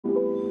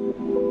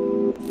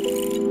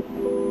Welcome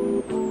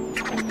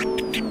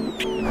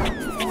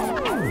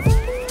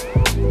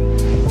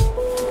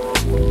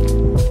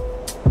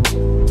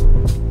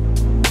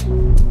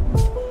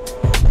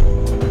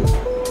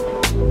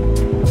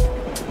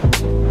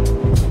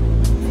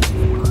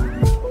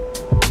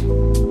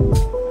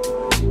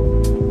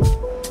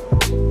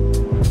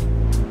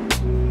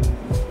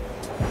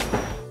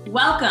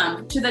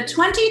to the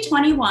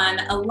 2021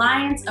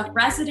 Alliance of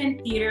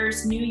Resident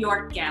Theaters New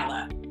York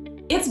Gala.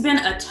 It's been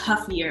a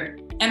tough year,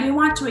 and we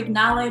want to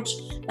acknowledge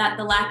that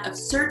the lack of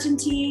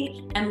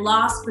certainty and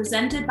loss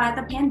presented by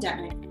the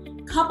pandemic,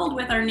 coupled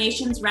with our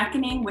nation's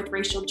reckoning with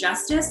racial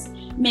justice,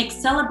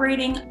 makes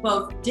celebrating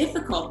both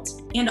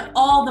difficult and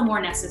all the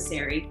more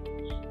necessary.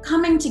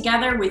 Coming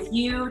together with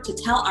you to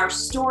tell our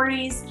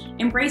stories,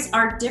 embrace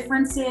our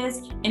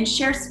differences, and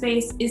share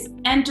space is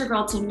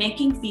integral to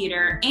making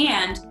theater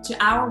and to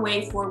our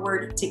way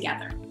forward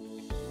together.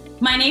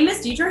 My name is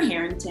Deadria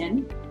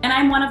Harrington, and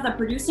I'm one of the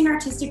producing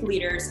artistic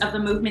leaders of the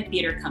Movement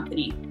Theater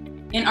Company,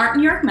 an Art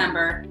New York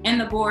member and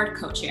the board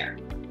co-chair.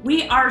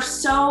 We are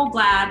so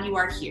glad you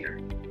are here.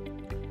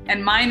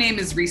 And my name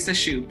is Risa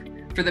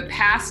Shoup. For the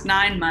past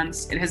 9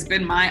 months, it has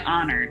been my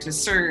honor to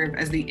serve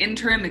as the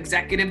interim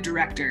executive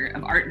director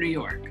of Art New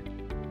York.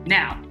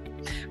 Now,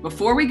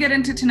 before we get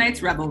into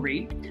tonight's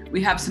revelry,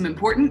 we have some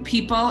important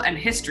people and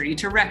history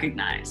to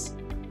recognize.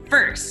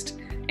 First,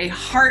 a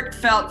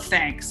heartfelt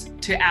thanks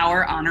to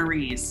our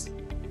honorees.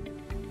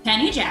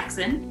 Penny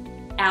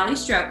Jackson, Allie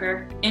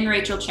Stroker, and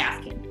Rachel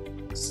Chafkin.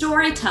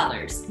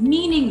 Storytellers,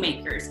 meaning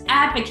makers,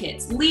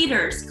 advocates,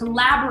 leaders,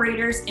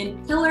 collaborators,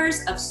 and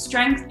pillars of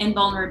strength and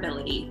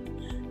vulnerability.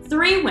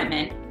 3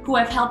 women who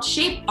have helped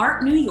shape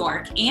Art New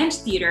York and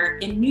theater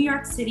in New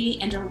York City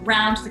and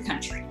around the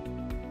country.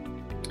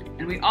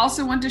 And we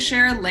also want to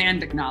share a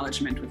land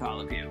acknowledgement with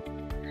all of you.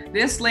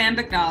 This land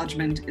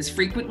acknowledgement is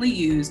frequently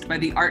used by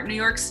the Art New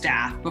York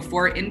staff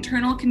before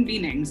internal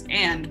convenings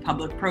and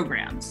public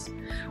programs.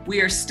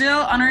 We are still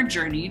on our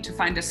journey to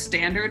find a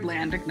standard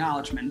land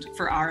acknowledgement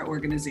for our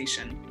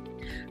organization.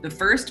 The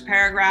first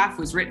paragraph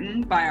was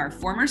written by our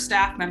former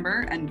staff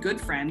member and good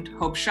friend,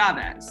 Hope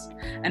Chavez,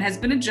 and has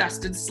been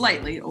adjusted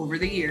slightly over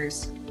the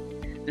years.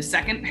 The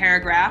second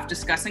paragraph,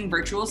 discussing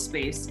virtual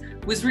space,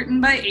 was written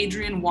by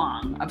Adrian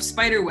Wong of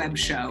Spiderweb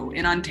Show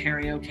in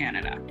Ontario,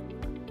 Canada.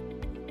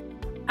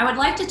 I would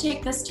like to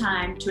take this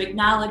time to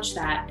acknowledge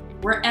that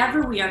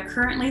wherever we are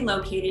currently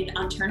located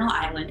on Turtle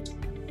Island,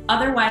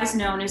 otherwise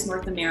known as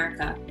North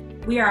America,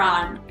 we are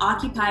on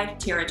occupied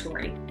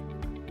territory.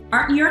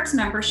 Art New York's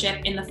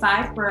membership in the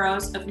 5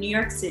 boroughs of New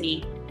York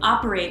City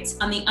operates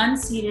on the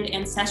unceded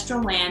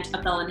ancestral land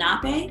of the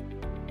Lenape,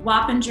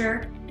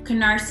 Wappinger,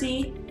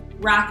 Canarsie,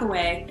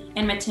 Rockaway,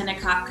 and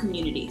Matinecock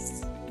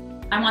communities.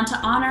 I want to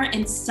honor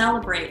and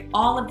celebrate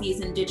all of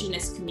these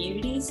Indigenous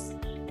communities,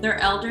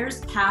 their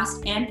elders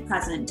past and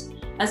present,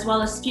 as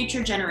well as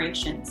future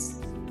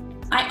generations.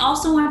 I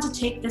also want to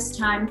take this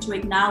time to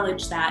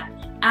acknowledge that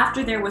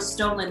after there was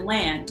stolen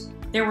land,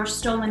 there were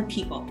stolen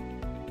people.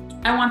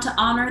 I want to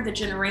honor the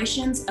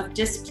generations of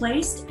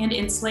displaced and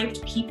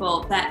enslaved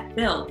people that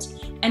built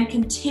and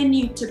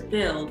continue to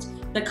build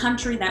the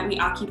country that we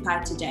occupy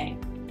today.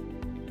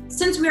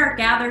 Since we are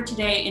gathered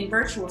today in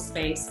virtual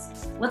space,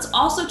 let's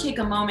also take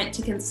a moment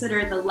to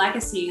consider the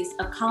legacies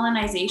of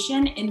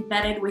colonization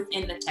embedded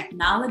within the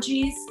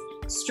technologies,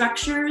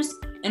 structures,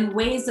 and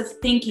ways of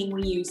thinking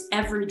we use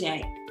every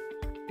day.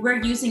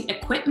 We're using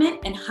equipment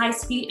and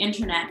high-speed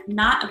internet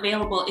not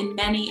available in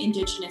many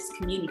Indigenous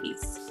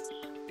communities.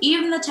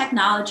 Even the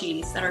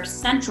technologies that are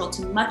central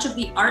to much of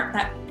the art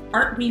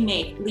we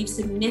make leave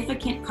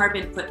significant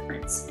carbon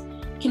footprints,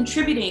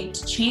 contributing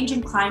to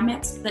changing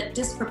climates that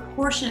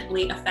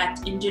disproportionately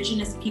affect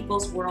Indigenous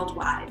peoples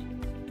worldwide.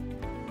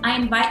 I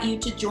invite you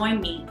to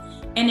join me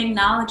in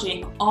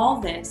acknowledging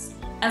all this,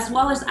 as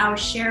well as our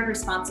shared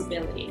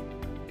responsibility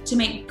to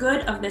make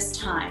good of this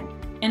time,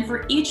 and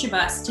for each of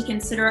us to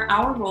consider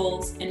our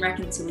roles in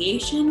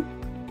reconciliation,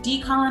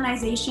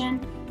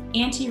 decolonization,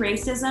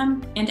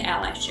 anti-racism, and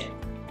allyship.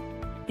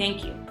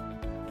 Thank you.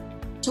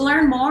 To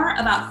learn more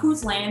about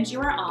whose land you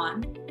are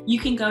on, you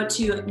can go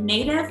to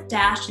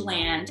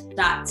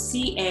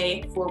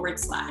native-land.ca/.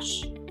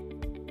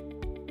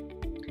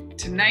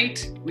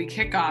 Tonight, we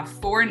kick off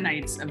 4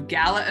 nights of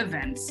gala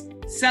events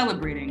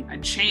celebrating a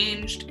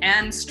changed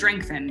and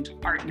strengthened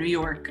Art New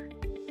York.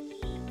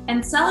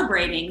 And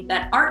celebrating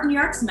that Art New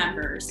York's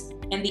members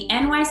and the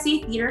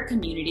NYC theater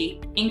community,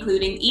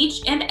 including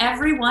each and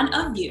every one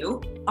of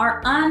you,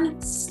 are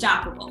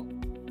unstoppable.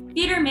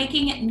 Theater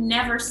making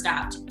never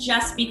stopped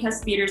just because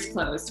theaters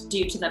closed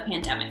due to the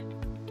pandemic.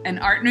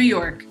 And Art New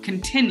York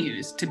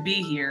continues to be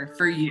here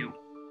for you.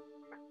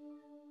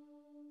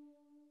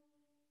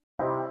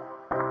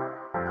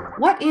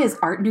 What is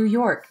Art New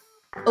York?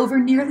 Over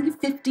nearly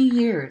 50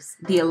 years,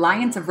 the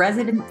Alliance of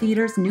Resident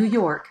Theaters New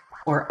York,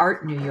 or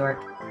Art New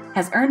York,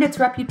 has earned its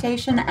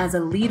reputation as a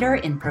leader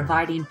in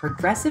providing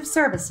progressive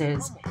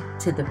services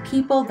to the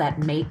people that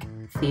make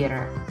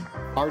theater.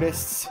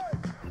 Artists,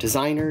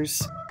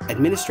 designers,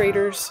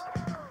 administrators,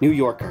 New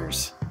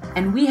Yorkers.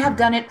 And we have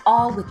done it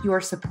all with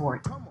your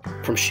support.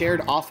 From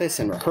shared office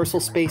and rehearsal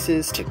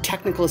spaces to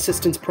technical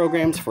assistance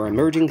programs for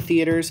emerging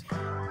theaters,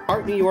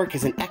 Art New York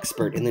is an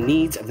expert in the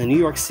needs of the New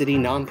York City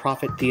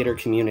nonprofit theater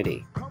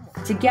community.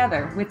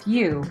 Together with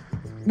you,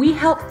 we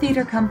help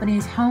theater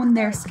companies hone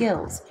their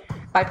skills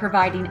by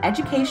providing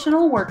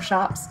educational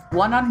workshops,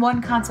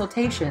 one-on-one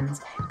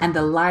consultations, and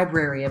a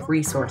library of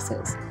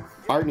resources.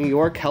 Art New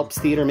York helps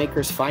theater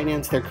makers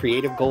finance their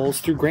creative goals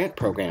through grant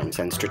programs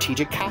and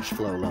strategic cash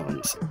flow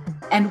loans.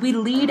 And we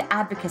lead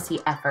advocacy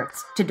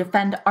efforts to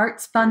defend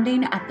arts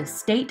funding at the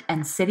state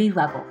and city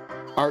level.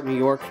 Art New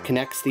York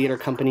connects theater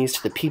companies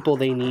to the people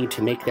they need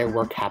to make their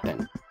work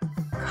happen.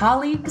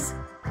 Colleagues,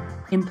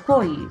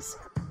 employees,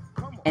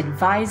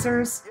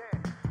 advisors,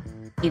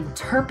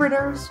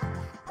 interpreters,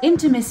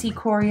 intimacy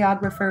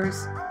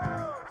choreographers,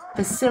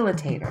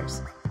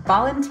 facilitators,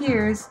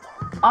 volunteers,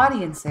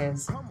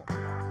 audiences,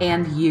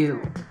 and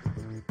you.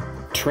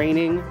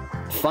 Training,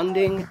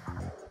 funding,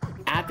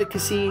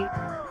 advocacy,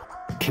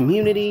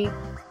 community,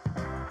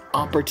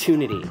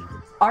 opportunity.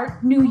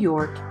 Art New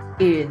York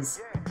is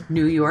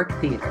New York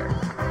Theater.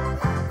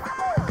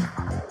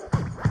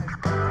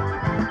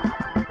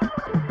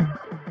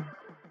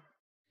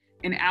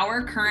 In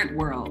our current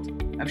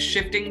world of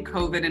shifting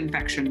COVID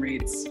infection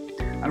rates,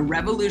 a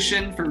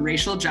revolution for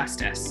racial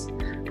justice,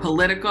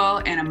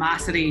 political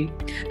animosity,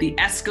 the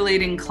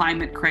escalating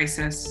climate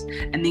crisis,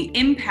 and the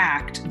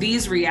impact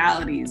these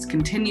realities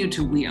continue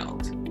to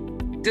wield,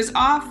 does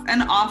off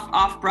and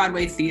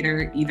off-Broadway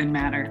theater even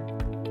matter?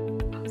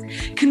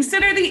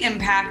 Consider the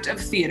impact of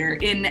theater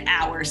in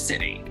our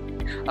city.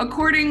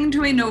 According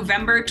to a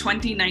November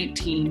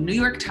 2019 New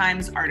York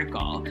Times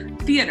article,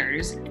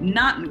 theaters,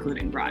 not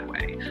including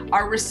Broadway,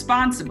 are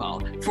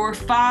responsible for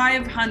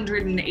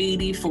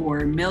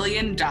 $584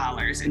 million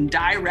in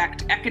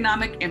direct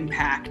economic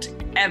impact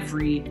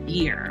every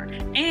year,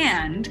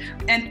 and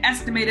an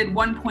estimated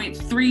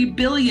 $1.3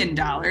 billion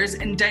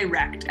in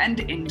direct and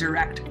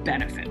indirect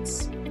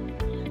benefits.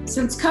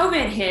 Since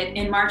COVID hit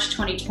in March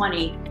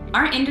 2020,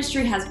 our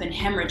industry has been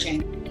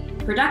hemorrhaging.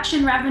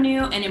 Production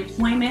revenue and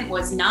employment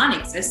was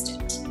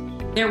non-existent.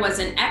 There was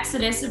an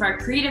exodus of our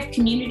creative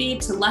community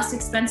to less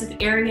expensive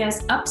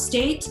areas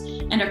upstate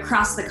and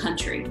across the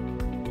country.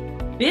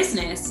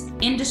 Business,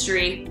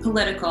 industry,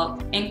 political,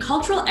 and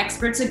cultural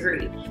experts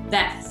agree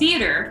that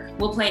theater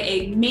will play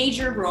a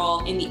major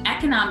role in the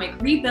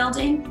economic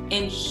rebuilding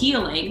and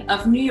healing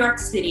of New York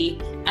City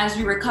as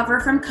we recover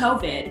from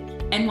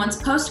COVID and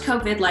once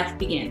post-COVID life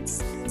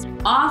begins.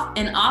 Off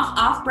and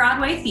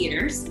off-Broadway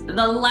theaters,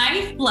 the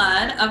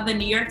lifeblood of the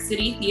New York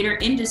City theater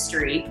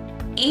industry,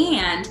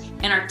 and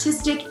an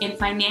artistic and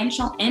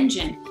financial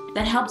engine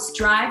that helps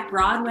drive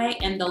Broadway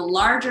and the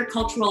larger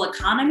cultural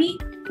economy,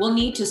 will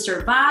need to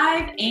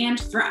survive and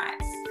thrive.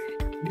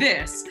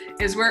 This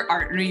is where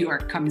Art New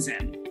York comes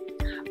in.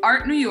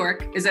 Art New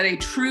York is at a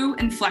true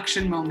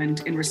inflection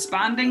moment in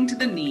responding to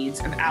the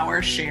needs of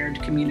our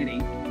shared community.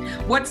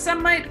 What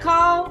some might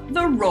call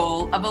the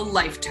role of a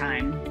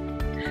lifetime.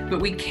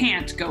 But we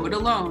can't go it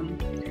alone.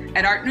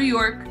 At Art New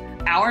York,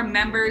 our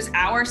members,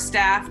 our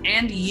staff,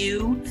 and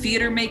you,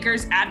 theater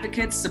makers,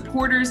 advocates,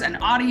 supporters, and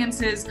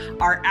audiences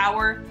are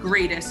our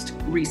greatest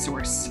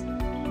resource.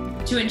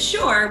 To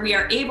ensure we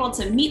are able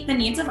to meet the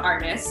needs of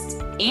artists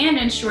and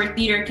ensure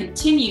theater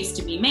continues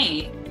to be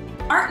made,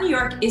 Art New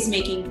York is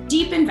making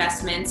deep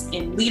investments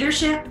in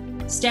leadership,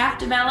 staff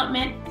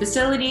development,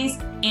 facilities,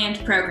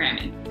 and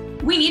programming.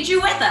 We need you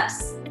with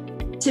us.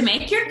 To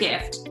make your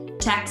gift,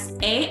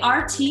 text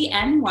ARTNY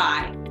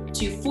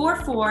to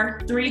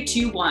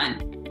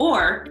 44321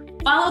 or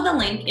follow the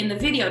link in the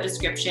video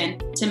description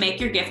to make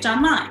your gift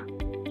online.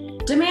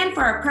 Demand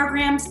for our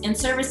programs and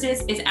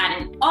services is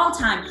at an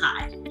all-time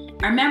high.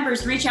 Our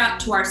members reach out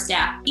to our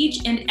staff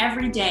each and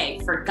every day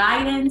for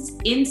guidance,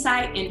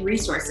 insight, and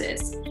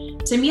resources.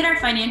 To meet our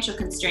financial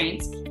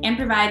constraints and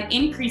provide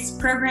increased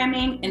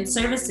programming and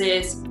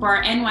services for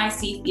our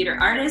NYC theater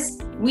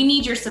artists, we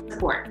need your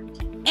support.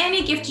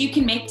 Any gift you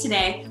can make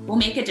today will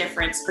make a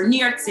difference for New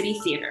York City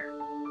theater.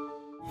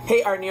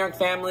 Hey Art New York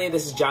family,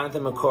 this is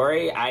Jonathan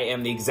McCrory. I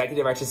am the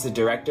Executive Artistic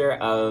Director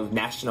of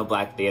National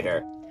Black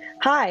Theater.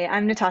 Hi,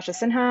 I'm Natasha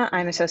Sinha.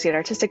 I'm Associate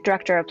Artistic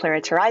Director of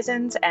Playwrights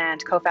Horizons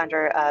and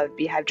co-founder of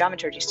Beehive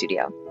Dramaturgy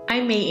Studio.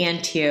 I'm Mei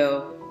Ann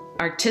Teo,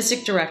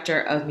 Artistic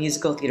Director of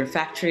Musical Theater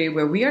Factory,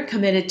 where we are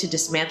committed to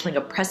dismantling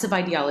oppressive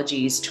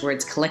ideologies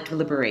towards collective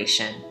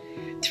liberation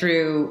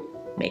through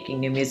making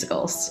new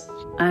musicals.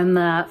 I'm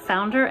the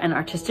founder and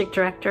artistic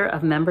director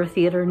of Member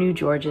Theater New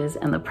Georges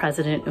and the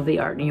president of the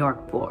Art New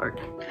York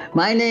Board.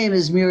 My name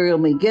is Muriel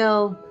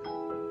Miguel,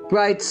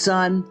 Bright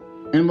Sun,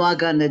 and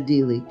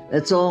Waganadili.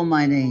 That's all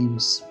my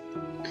names.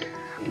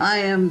 I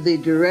am the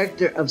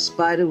director of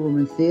Spider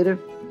Woman Theater,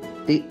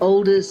 the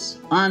oldest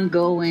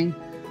ongoing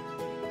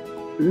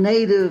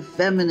Native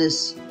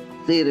feminist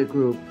theater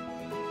group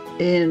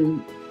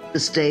in the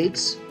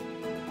States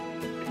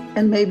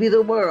and maybe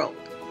the world.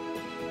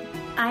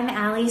 I'm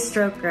Allie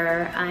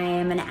Stroker. I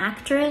am an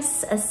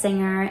actress, a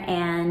singer,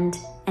 and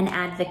an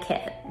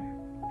advocate.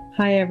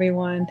 Hi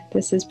everyone,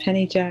 this is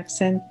Penny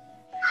Jackson.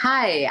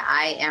 Hi,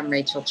 I am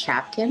Rachel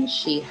Chapkin,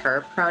 she,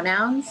 her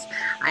pronouns.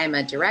 I am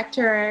a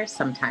director,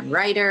 sometime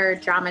writer,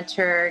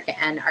 dramaturg,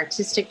 and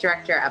artistic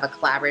director of a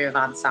collaborative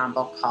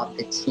ensemble called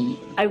The Team.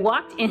 I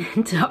walked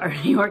into Art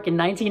New York in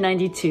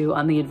 1992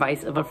 on the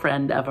advice of a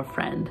friend of a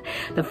friend.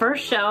 The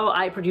first show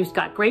I produced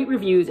got great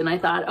reviews, and I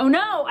thought, oh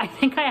no, I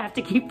think I have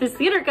to keep this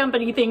theater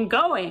company thing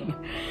going.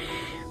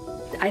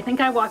 I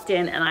think I walked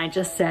in and I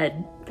just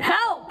said,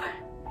 help!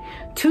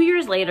 2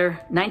 years later,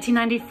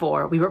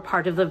 1994, we were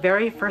part of the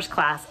very first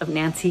class of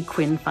Nancy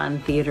Quinn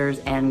Fund theaters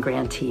and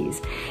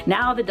grantees.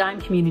 Now the Dime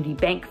Community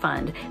Bank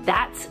Fund,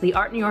 that's the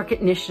Art New York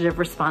initiative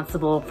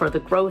responsible for the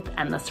growth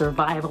and the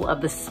survival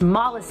of the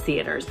smallest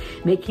theaters,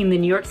 making the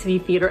New York City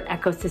theater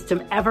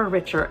ecosystem ever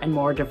richer and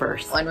more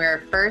diverse. When we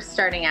were first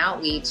starting out,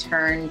 we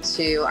turned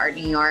to Art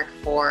New York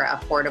for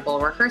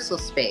affordable rehearsal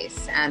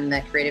space, and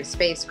the Creative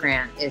Space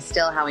Grant is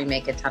still how we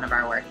make a ton of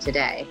our work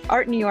today.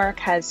 Art New York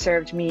has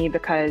served me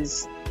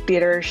because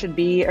theater should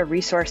be a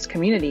resource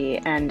community,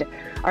 and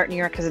Art New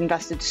York has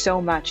invested so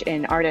much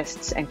in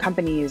artists and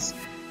companies,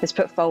 has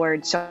put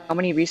forward so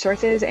many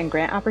resources and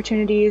grant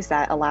opportunities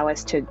that allow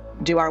us to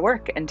do our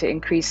work and to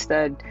increase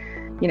the,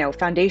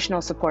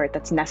 foundational support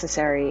that's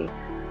necessary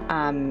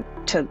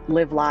to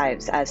live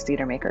lives as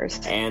theater makers.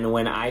 And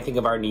when I think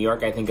of Art New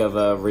York, I think of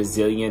a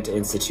resilient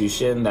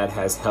institution that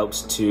has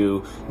helped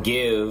to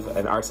give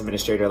an arts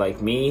administrator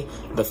like me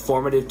the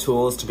formative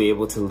tools to be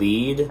able to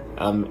lead,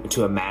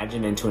 to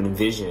imagine and to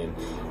envision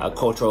a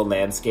cultural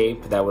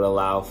landscape that would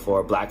allow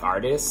for Black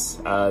artists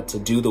to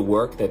do the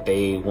work that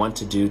they want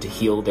to do to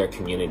heal their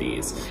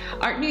communities.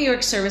 Art New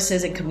York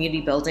services and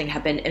community building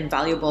have been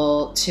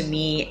invaluable to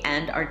me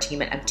and our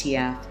team at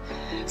MTF.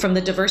 From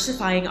the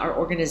diversifying our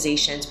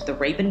organizations with the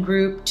Raven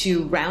Group,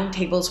 to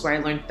roundtables where I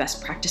learned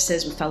best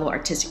practices with fellow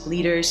artistic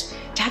leaders,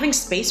 to having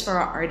space for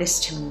our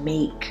artists to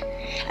make,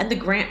 and the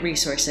grant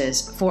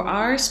resources for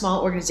our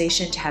small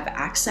organization to have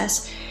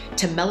access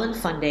to Mellon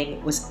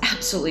funding was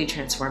absolutely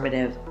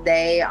transformative.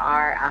 They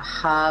are a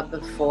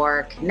hub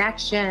for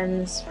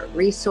connections, for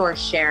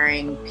resource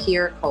sharing,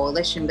 peer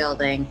coalition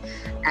building,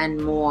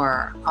 and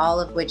more, all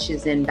of which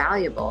is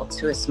invaluable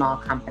to a small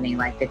company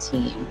like The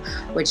Team,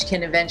 which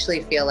can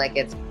eventually feel like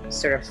it's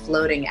sort of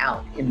floating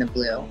out in the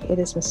blue. It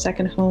is a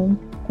second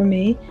home for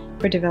me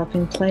for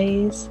developing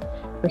plays,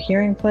 for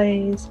hearing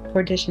plays,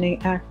 for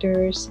auditioning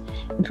actors,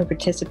 and for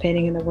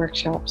participating in the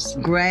workshops.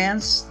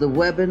 Grants, the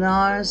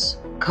webinars,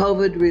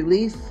 COVID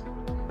relief.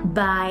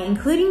 By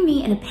including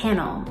me in a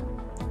panel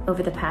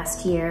over the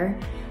past year,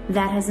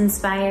 that has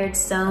inspired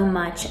so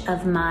much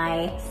of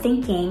my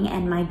thinking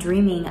and my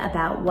dreaming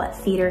about what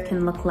theater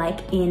can look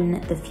like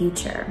in the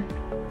future.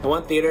 I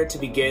want theater to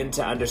begin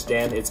to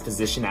understand its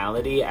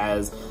positionality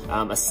as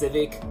a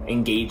civic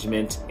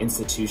engagement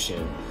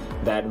institution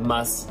that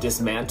must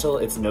dismantle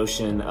its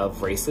notion of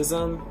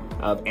racism,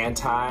 of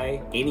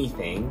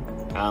anti-anything,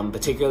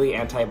 particularly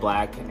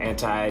anti-Black,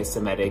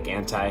 anti-Semitic,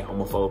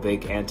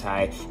 anti-homophobic,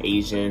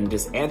 anti-Asian,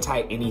 just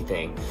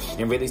anti-anything,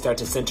 and really start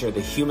to center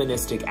the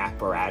humanistic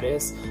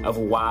apparatus of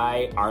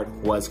why art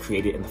was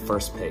created in the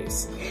first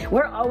place.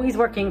 We're always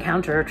working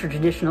counter to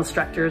traditional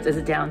structures as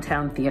a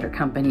downtown theater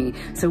company,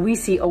 so we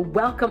see a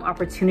welcome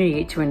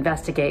opportunity to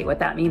investigate what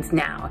that means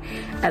now.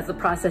 As the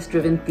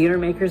process-driven theater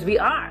makers we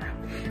are,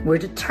 we're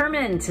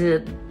determined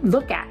to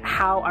look at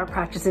how our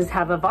practices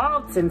have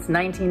evolved since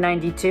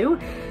 1992,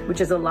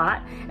 which is a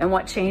lot, and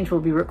what change will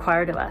be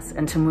required of us,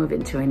 and to move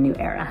into a new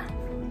era.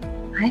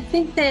 I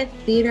think that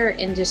theater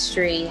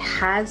industry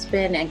has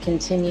been and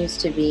continues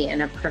to be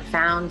in a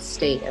profound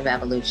state of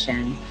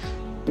evolution,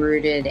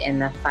 rooted in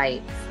the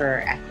fight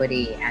for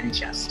equity and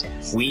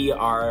justice. We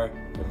are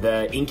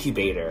the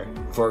incubator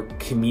for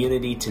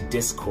community to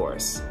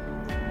discourse,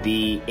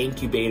 the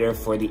incubator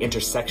for the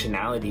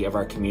intersectionality of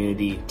our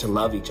community to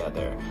love each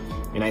other.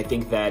 And I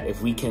think that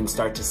if we can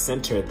start to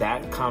center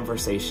that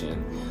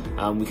conversation,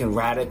 we can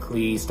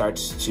radically start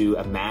to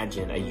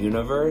imagine a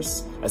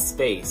universe, a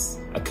space,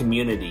 a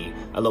community,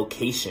 a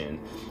location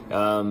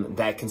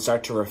that can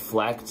start to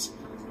reflect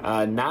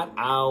not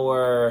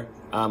our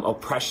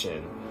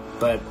oppression,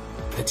 but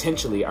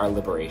potentially our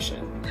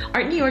liberation.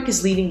 Art New York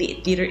is leading the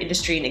theater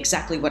industry in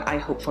exactly what I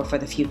hope for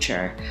the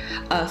future.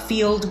 A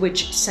field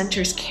which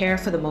centers care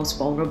for the most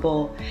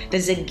vulnerable, that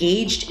is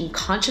engaged in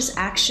conscious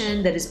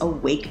action, that is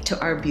awake to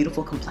our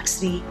beautiful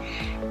complexity,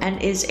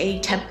 and is a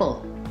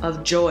temple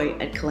of joy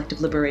and collective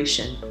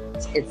liberation.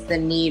 It's the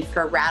need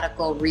for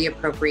radical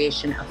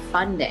reappropriation of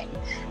funding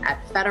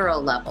at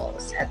federal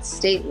levels, at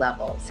state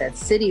levels, at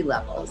city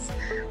levels,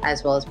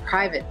 as well as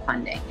private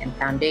funding and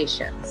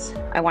foundations.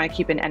 I want to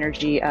keep an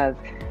energy of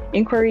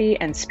inquiry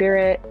and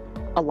spirit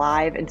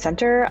alive and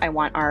center. I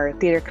want our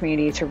theater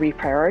community to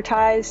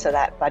reprioritize so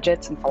that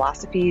budgets and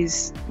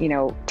philosophies,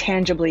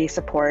 tangibly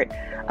support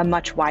a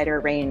much wider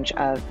range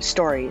of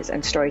stories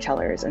and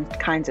storytellers and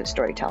kinds of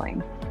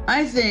storytelling.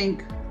 I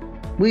think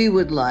we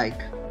would like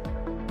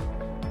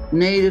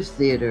Native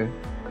theater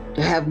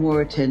to have more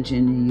attention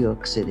in New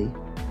York City.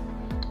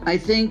 I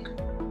think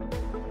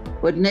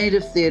what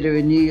Native theater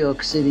in New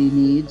York City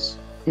needs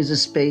is a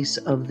space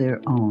of their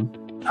own.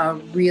 A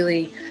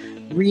really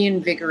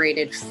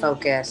reinvigorated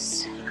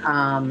focus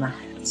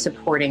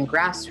supporting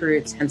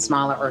grassroots and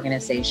smaller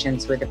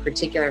organizations with a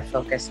particular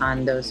focus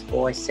on those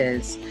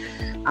voices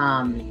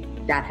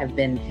that have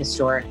been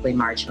historically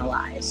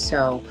marginalized.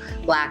 So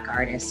Black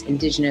artists,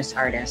 Indigenous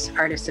artists,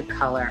 artists of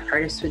color,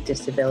 artists with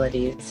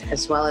disabilities,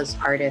 as well as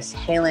artists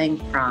hailing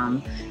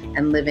from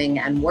and living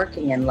and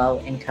working in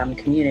low-income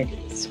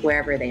communities,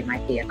 wherever they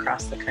might be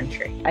across the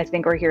country. I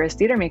think we're here as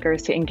theater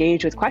makers to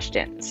engage with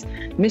questions,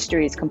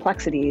 mysteries,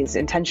 complexities,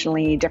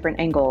 intentionally different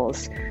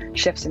angles,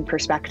 shifts in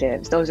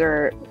perspectives. Those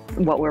are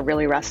what we're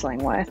really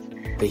wrestling with.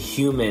 The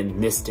human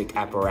mystic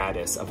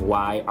apparatus of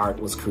why art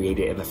was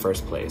created in the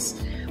first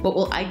place. What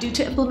will I do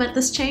to implement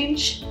this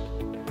change?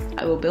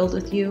 I will build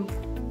with you.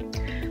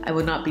 I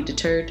will not be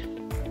deterred.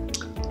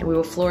 And we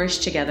will flourish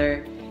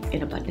together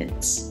in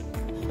abundance.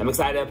 I'm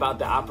excited about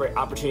the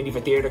opportunity for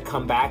theater to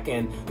come back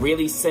and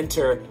really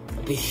center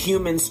the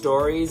human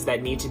stories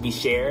that need to be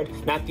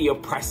shared, not the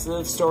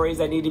oppressive stories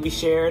that need to be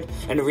shared,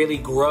 and to really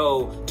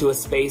grow to a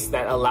space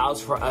that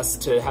allows for us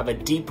to have a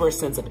deeper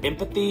sense of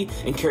empathy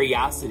and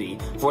curiosity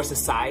for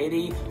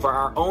society, for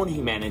our own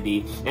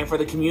humanity, and for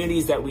the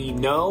communities that we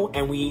know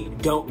and we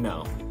don't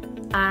know.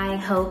 I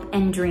hope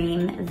and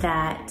dream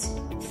that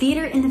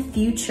theater in the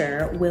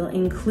future will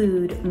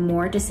include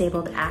more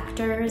disabled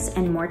actors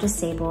and more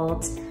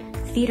disabled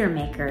theater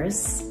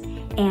makers,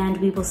 and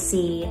we will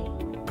see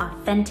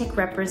authentic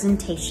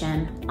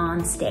representation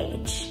on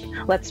stage.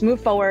 Let's move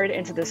forward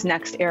into this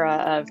next era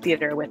of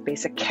theater with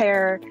basic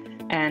care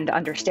and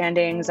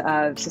understandings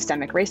of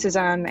systemic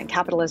racism and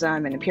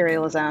capitalism and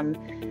imperialism,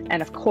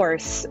 and of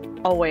course,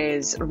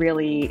 always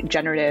really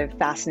generative,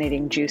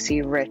 fascinating,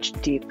 juicy, rich,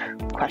 deep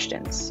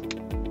questions.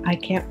 I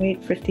can't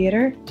wait for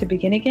theater to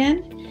begin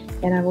again,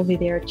 and I will be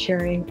there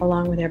cheering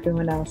along with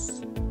everyone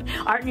else.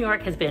 Art New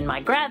York has been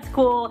my grad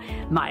school,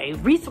 my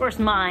resource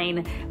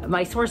mine,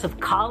 my source of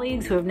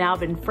colleagues who have now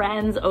been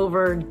friends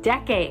over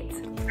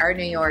decades. Art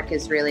New York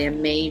is really a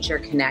major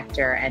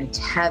connector and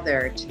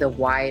tether to the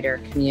wider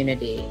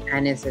community,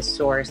 and is a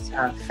source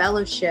of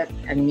fellowship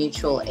and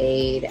mutual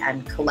aid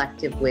and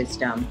collective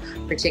wisdom,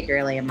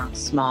 particularly among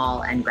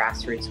small and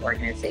grassroots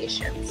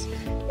organizations.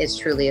 It's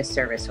truly a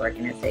service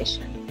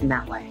organization in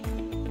that way.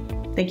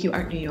 Thank you,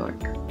 Art New York.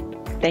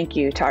 Thank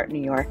you to Art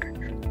New York.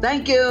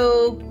 Thank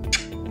you.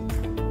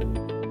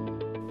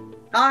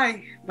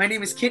 Hi, my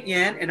name is Kit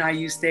Yan, and I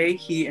use they,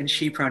 he, and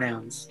she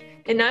pronouns.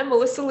 And I'm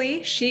Melissa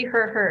Lee, she,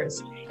 her,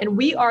 hers. And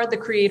we are the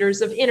creators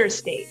of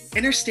Interstate.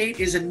 Interstate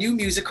is a new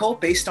musical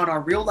based on our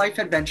real-life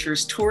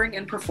adventures touring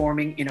and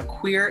performing in a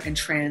queer and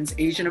trans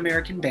Asian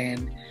American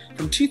band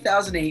from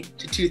 2008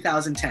 to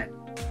 2010.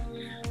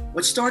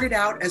 What started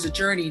out as a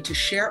journey to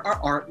share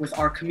our art with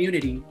our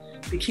community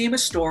became a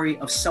story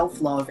of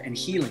self-love and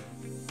healing.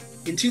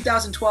 In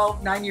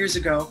 2012, 9 years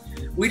ago,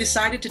 we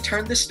decided to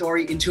turn this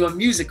story into a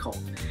musical.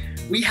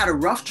 We had a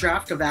rough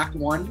draft of Act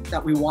 1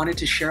 that we wanted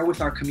to share with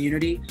our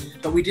community,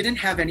 but we didn't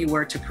have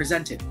anywhere to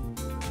present it.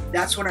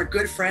 That's when our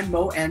good friend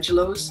Mo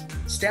Angelos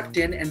stepped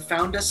in and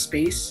found us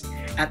space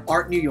at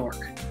Art New York.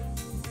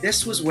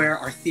 This was where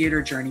our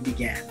theater journey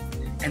began,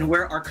 and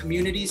where our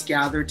communities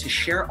gathered to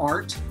share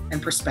art and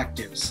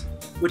perspectives,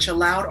 which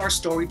allowed our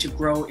story to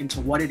grow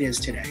into what it is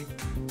today.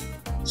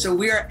 So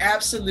we are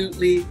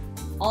absolutely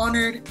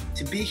honored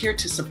to be here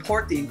to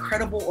support the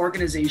incredible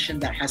organization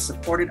that has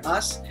supported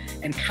us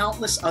and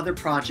countless other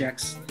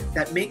projects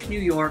that make New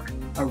York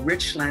a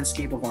rich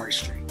landscape of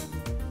artistry.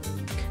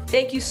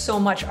 Thank you so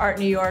much, Art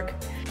New York.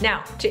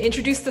 Now, to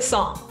introduce the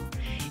song.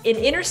 In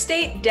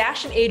Interstate,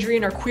 Dash and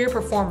Adrian are queer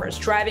performers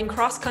driving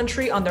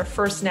cross-country on their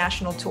first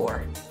national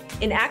tour.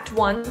 In Act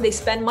 1, they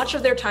spend much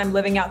of their time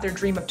living out their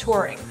dream of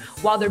touring,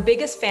 while their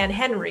biggest fan,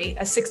 Henry,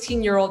 a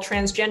 16-year-old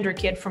transgender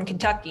kid from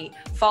Kentucky,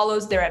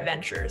 follows their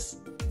adventures.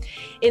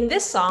 In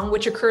this song,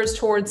 which occurs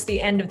towards the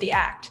end of the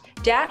act,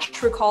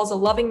 Dash recalls a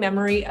loving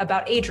memory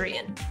about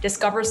Adrian,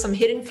 discovers some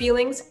hidden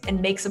feelings,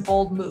 and makes a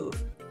bold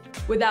move.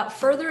 Without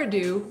further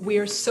ado, we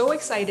are so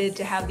excited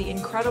to have the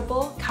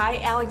incredible Kai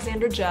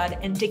Alexander Judd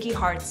and Dickie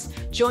Hartz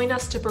join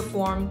us to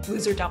perform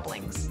Loser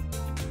Dumplings.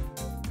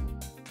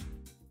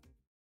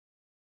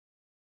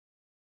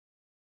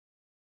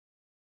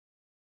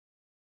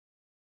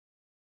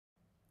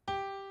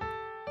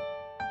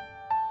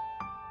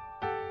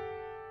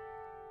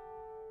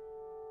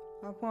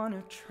 I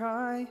wanna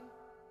try.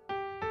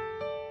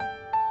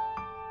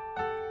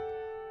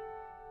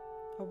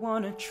 I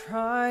wanna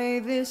try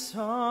this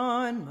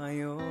on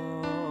my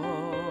own.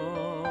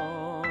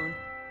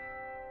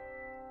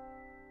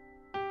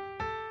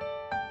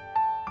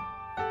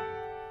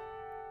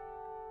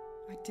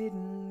 I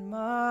didn't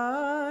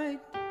mind.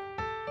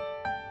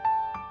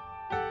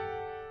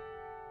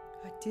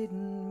 I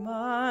didn't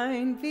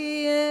mind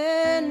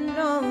being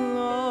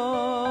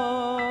alone.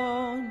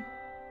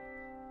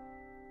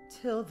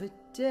 Till the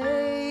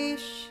day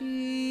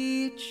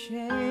she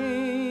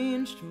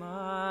changed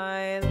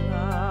my life.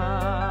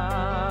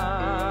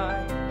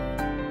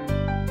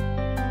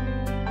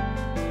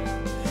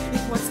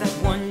 It was that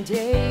one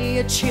day,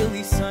 a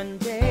chilly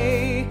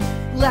Sunday,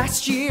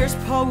 last year's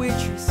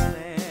poetry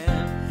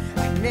slam.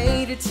 I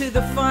made it to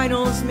the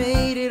finals,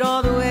 made it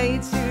all the way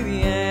to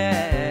the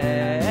end.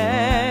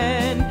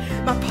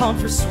 My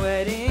palms were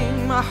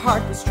sweating, my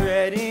heart was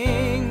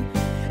dreading.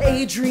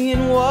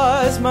 Adrian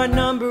was my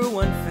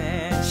 #1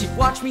 fan. She'd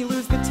watch me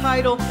lose the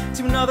title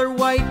to another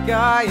white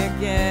guy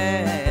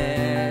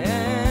again.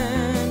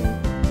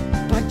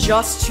 By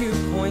just 2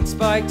 points,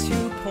 by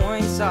 2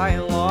 points I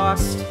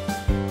lost.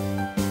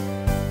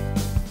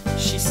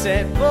 She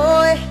said,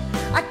 boy,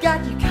 I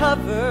got you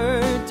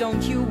covered,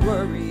 don't you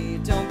worry,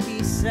 don't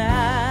be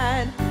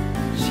sad.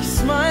 She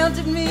smiled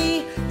at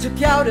me,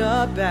 took out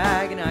a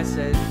bag, and I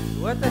said,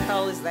 what the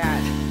hell is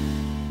that?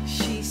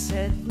 She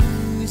said,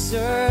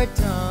 loser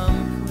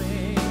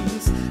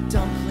dumplings,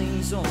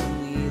 dumplings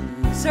only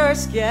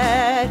losers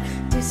get.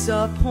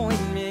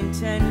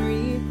 Disappointment and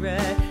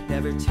regret,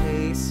 never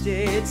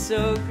tasted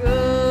so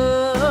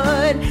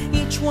good.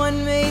 Each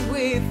one made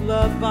with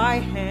love by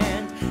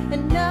hand,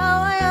 and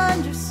now I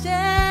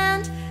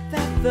understand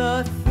that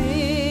the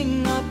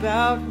thing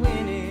about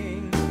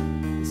winning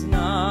is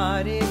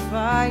not if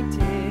I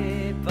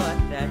did, but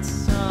that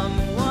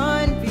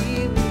someone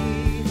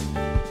believed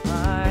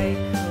I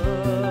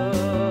could.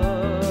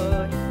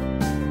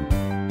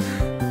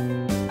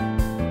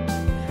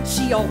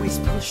 She always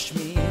pushed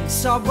me,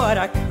 saw what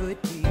I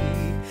could be,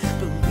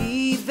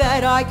 believed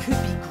that I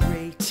could be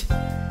great.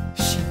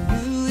 She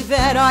knew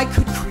that I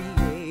could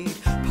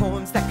create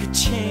poems that could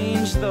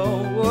change the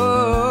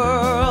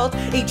world.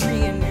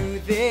 Adrian knew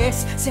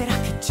this, said I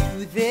could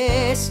do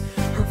this.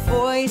 Her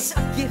voice,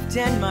 a gift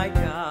and my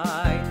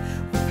guide.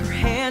 With her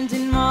hand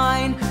in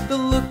mine, the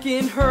look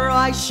in her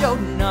eyes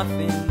showed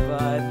nothing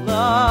but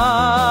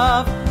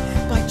love.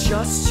 By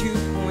just 2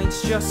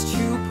 points, just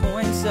 2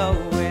 points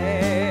away.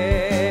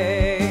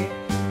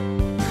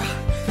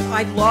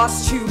 I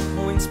lost 2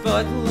 points,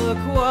 but look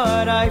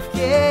what I've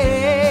gained.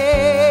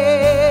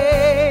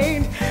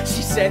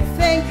 She said,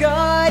 thank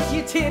God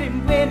you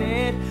didn't win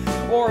it,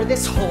 or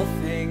this whole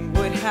thing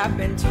would have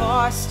been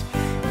tossed.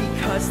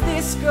 Because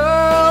this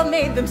girl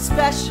made them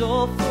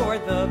special for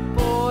the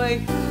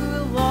boy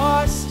who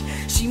lost.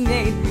 She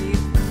made me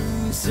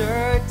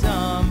loser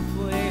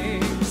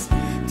dumplings,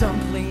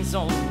 dumplings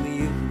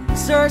only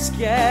losers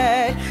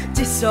get.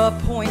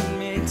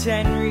 Disappointment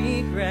and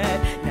regret,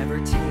 never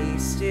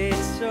tasted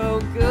so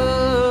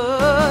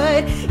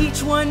good.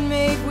 Each one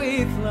made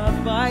with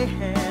love by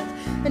hand,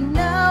 and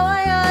now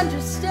I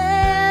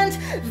understand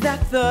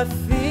that the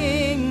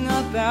thing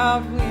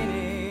about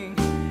winning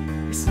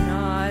is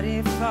not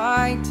if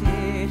I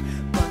did,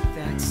 but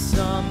that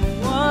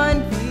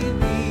someone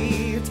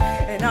believed.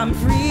 And I'm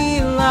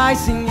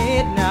realizing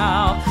it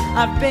now,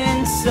 I've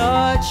been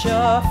such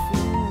a fool.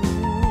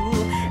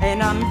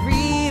 And I'm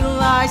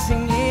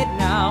realizing it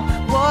now,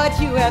 what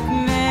you have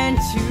meant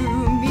to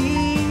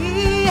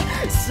me.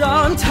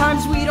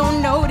 Sometimes we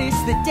don't notice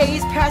the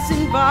days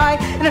passing by,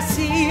 and I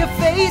see your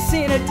face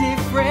in a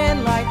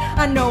different light.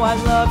 I know I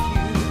love you,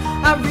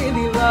 I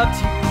really loved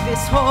you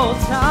this whole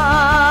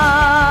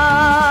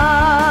time.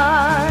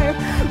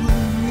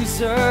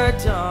 Loser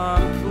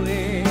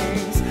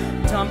dumplings,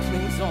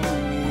 dumplings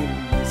only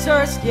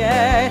losers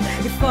get.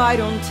 If I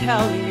don't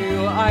tell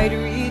you, I'd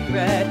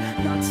regret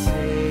not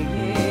saying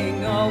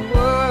a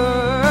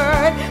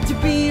word. To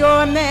be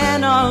your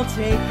man, I'll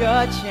take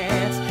a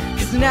chance,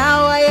 'cause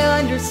now I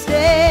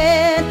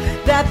understand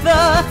that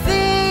the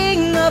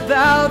thing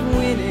about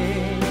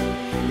winning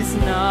is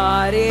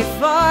not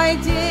if I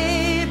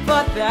did,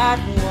 but that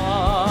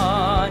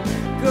one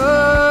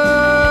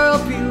girl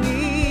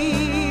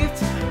believed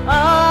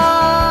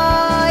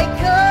I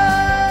could.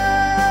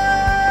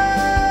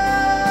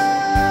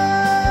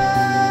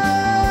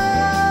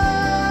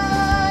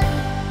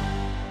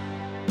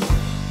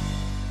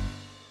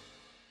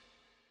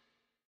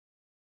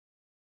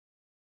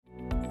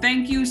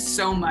 Thank you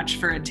so much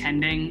for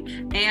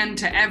attending, and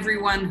to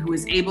everyone who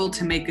was able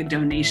to make a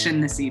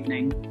donation this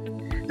evening.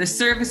 The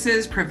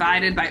services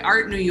provided by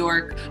Art New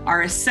York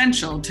are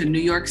essential to New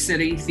York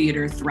City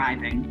theater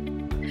thriving.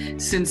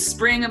 Since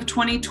spring of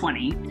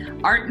 2020,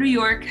 Art New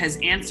York has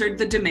answered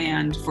the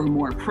demand for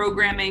more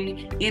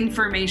programming,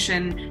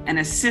 information, and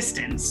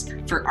assistance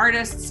for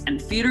artists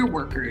and theater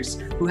workers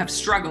who have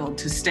struggled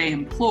to stay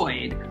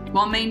employed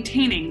while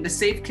maintaining the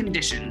safe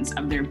conditions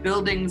of their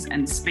buildings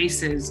and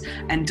spaces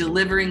and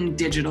delivering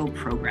digital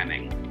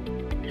programming.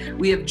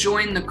 We have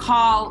joined the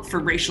call for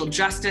racial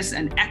justice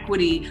and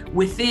equity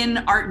within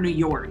Art New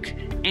York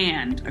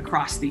and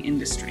across the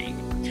industry.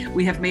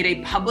 We have made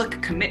a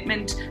public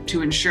commitment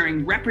to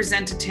ensuring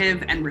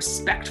representative and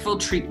respectful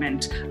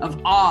treatment of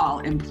all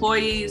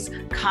employees,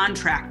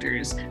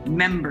 contractors,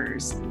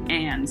 members,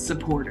 and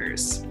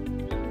supporters.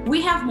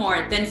 We have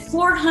more than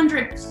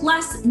 400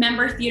 plus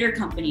member theater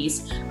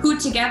companies who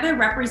together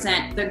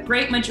represent the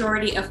great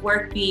majority of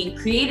work being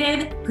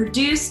created,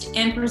 produced,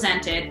 and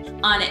presented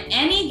on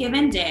any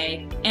given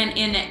day and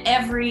in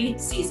every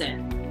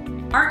season.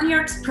 Art New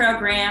York's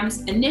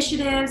programs,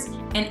 initiatives,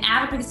 and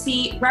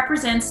advocacy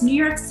represents New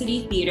York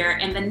City theater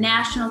and the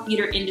national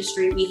theater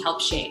industry we help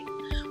shape.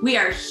 We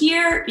are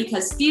here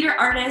because theater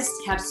artists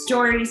have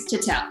stories to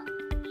tell.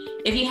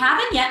 If you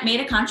haven't yet made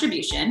a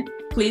contribution,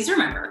 please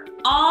remember,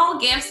 all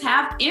gifts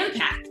have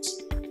impact.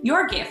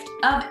 Your gift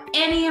of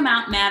any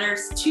amount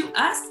matters to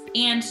us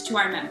and to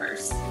our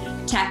members.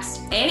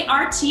 Text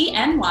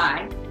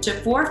ARTNY to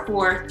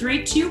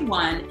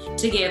 44321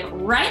 to give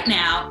right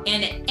now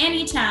and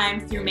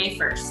anytime through May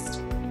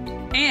 1st.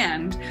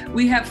 And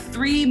we have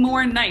 3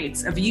 more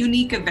nights of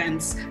unique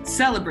events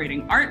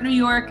celebrating Art New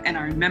York and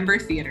our member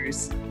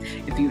theaters.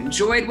 If you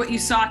enjoyed what you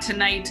saw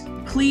tonight,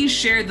 please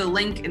share the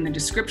link in the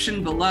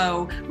description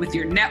below with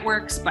your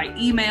networks by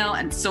email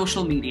and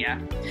social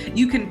media.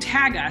 You can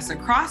tag us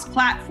across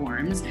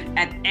platforms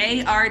at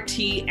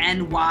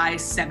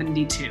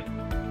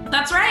ARTNY72.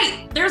 That's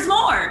right, there's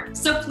more.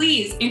 So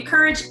please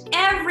encourage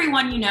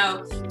everyone you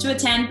know to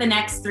attend the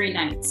next 3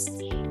 nights.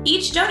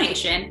 Each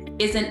donation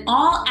is an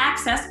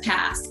all-access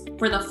pass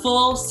for the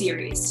full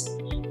series.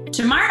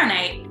 Tomorrow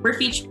night, we're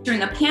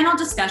featuring a panel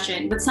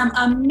discussion with some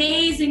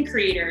amazing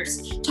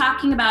creators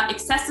talking about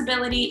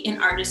accessibility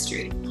in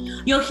artistry.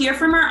 You'll hear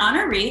from our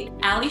honoree,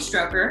 Ali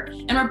Stroker,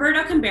 and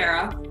Roberto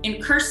Cambero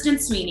and Kirsten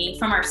Sweeney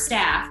from our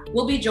staff.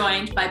 We'll be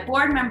joined by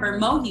board member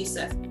Mo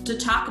Yusuf to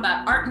talk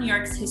about Art New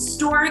York's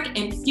historic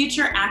and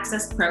future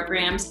access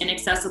programs in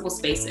accessible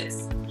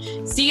spaces.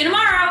 See you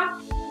tomorrow!